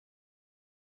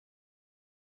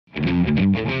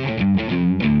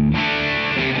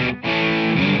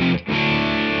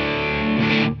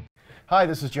Hi,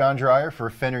 this is John Dreyer for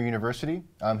Fender University.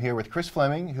 I'm here with Chris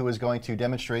Fleming, who is going to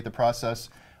demonstrate the process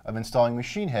of installing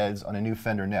machine heads on a new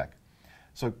Fender neck.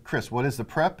 So Chris, what is the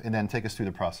prep, and then take us through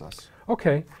the process.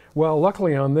 Okay, well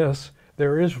luckily on this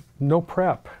there is no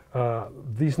prep.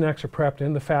 These necks are prepped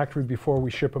in the factory before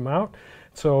we ship them out.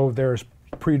 So there's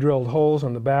pre-drilled holes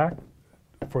on the back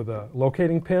for the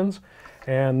locating pins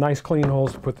and nice clean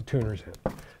holes to put the tuners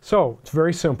in. So it's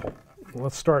very simple.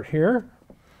 Let's start here.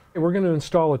 We're going to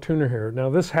install a tuner here. Now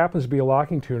this happens to be a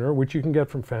locking tuner, which you can get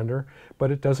from Fender, but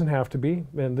it doesn't have to be.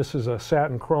 And this is a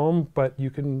satin chrome, but you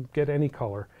can get any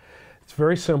color. It's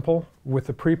very simple. With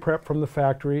the pre-prep from the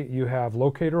factory, you have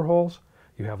locator holes,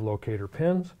 you have locator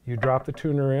pins. You drop the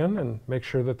tuner in and make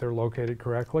sure that they're located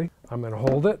correctly. I'm going to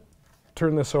hold it,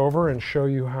 turn this over, and show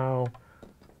you how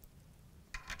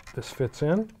this fits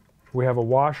in. We have a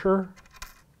washer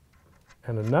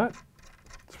and a nut.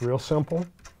 It's real simple.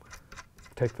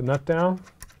 Take the nut down,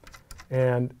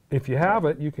 and if you have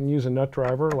it, you can use a nut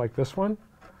driver like this one,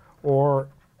 or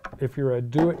if you're a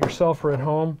do-it-yourselfer at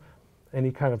home, any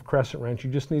kind of crescent wrench.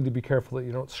 You just need to be careful that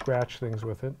you don't scratch things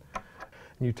with it.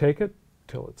 And you take it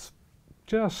till it's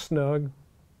just snug.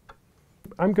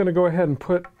 I'm going to go ahead and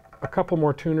put a couple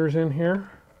more tuners in here.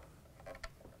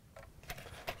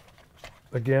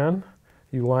 Again,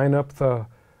 you line up the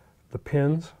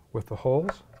pins with the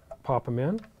holes, pop them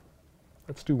in.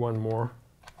 Let's do one more.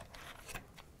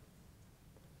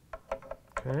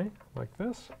 Okay, like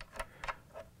this.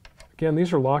 Again,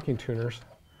 these are locking tuners,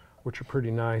 which are pretty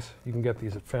nice. You can get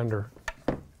these at Fender.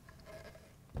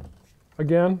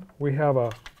 Again, we have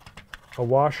a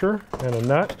washer and a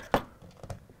nut. The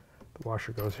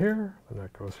washer goes here, the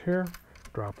nut goes here.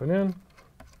 Drop it in,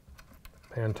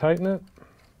 and tighten it,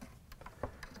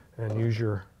 and use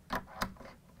your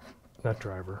nut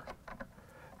driver.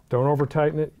 Don't over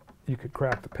tighten it. You could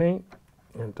crack the paint,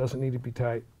 and it doesn't need to be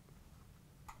tight.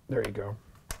 There you go.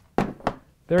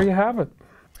 There you have it.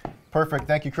 Perfect.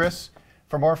 Thank you, Chris.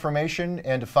 For more information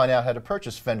and to find out how to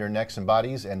purchase Fender necks and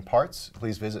bodies and parts,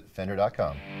 please visit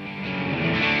fender.com.